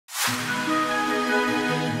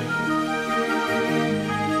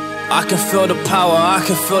I can feel the power, I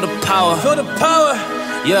can feel the power. Feel the power.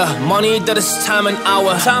 Yeah, money that is time and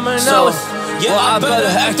hour. Time and so, hours. Yeah, well, I better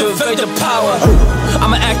activate the power.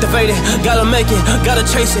 I'ma activate it, gotta make it, gotta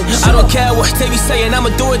chase it. I don't care what they be saying,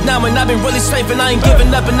 I'ma do it now. And I've been really saving, I ain't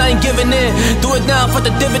giving up and I ain't giving in. Do it now for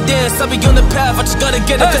the dividends, I'll be on the path, I just gotta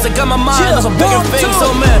get it. Cause I got my mind on some bigger things.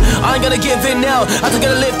 So man, I ain't gonna give in now, I just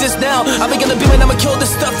gotta live this now. I be gonna be when I'ma kill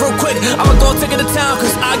this stuff real quick. I'ma go take it to town,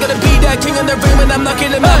 cause I gotta be that king in the ring. When I'm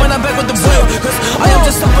knocking them out, when I'm back with the wheel. Cause I am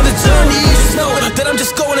just up on the journey, you just know that I'm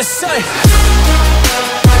just going insane.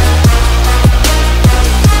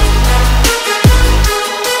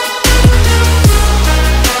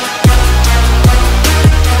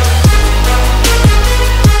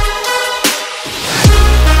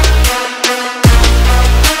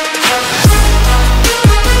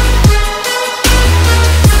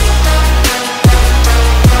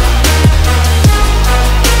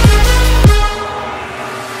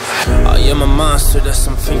 I'm a monster, there's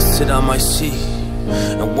some things that I might see.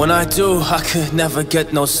 And when I do, I could never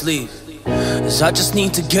get no sleep. Cause I just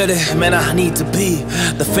need to get it, man, I need to be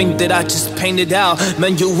the thing that I just painted out,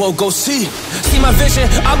 man, you will go see. See my vision,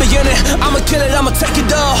 I'll be in it, I'ma kill it, I'ma take it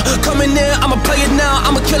all. Coming in, I'ma play it now,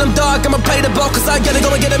 I'ma kill him dog, I'ma play the ball. Cause I gotta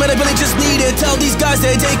go and get it, man, I really just need it. Tell these guys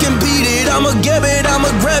that they can beat it, I'ma give it, I'ma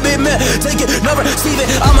grab it, man. Take it, never receive it,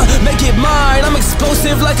 I'ma make it mine. I'm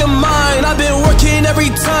explosive like a mine, I've been working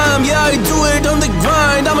every time. Yeah, I do it on the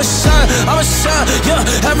grind, I'ma shine,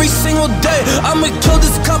 yeah, every single day. I'ma kill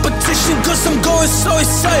this competition cause I'm going so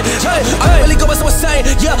insane. Hey, I really go by so insane.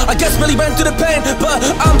 Yeah, I guess really ran through the pain, but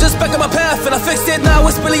I'm just back on my path and I fixed it now,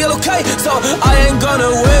 it's really all okay. So I ain't gonna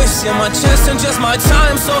waste, yeah, my chance and just my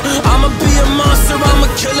time. So I'ma be a monster, I'ma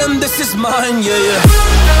kill him, this is mine, yeah, yeah.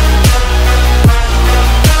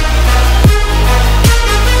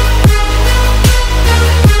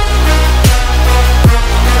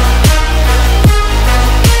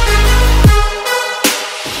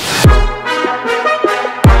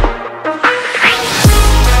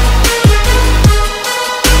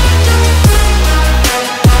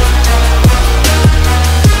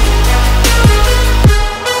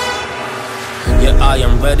 I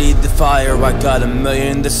am ready to fire, I got a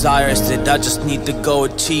million desires that I just need to go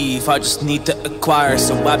achieve, I just need to acquire.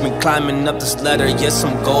 So I've been climbing up this ladder, yes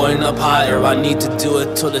I'm going up higher. I need to do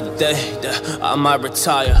it till the day that I might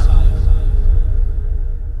retire.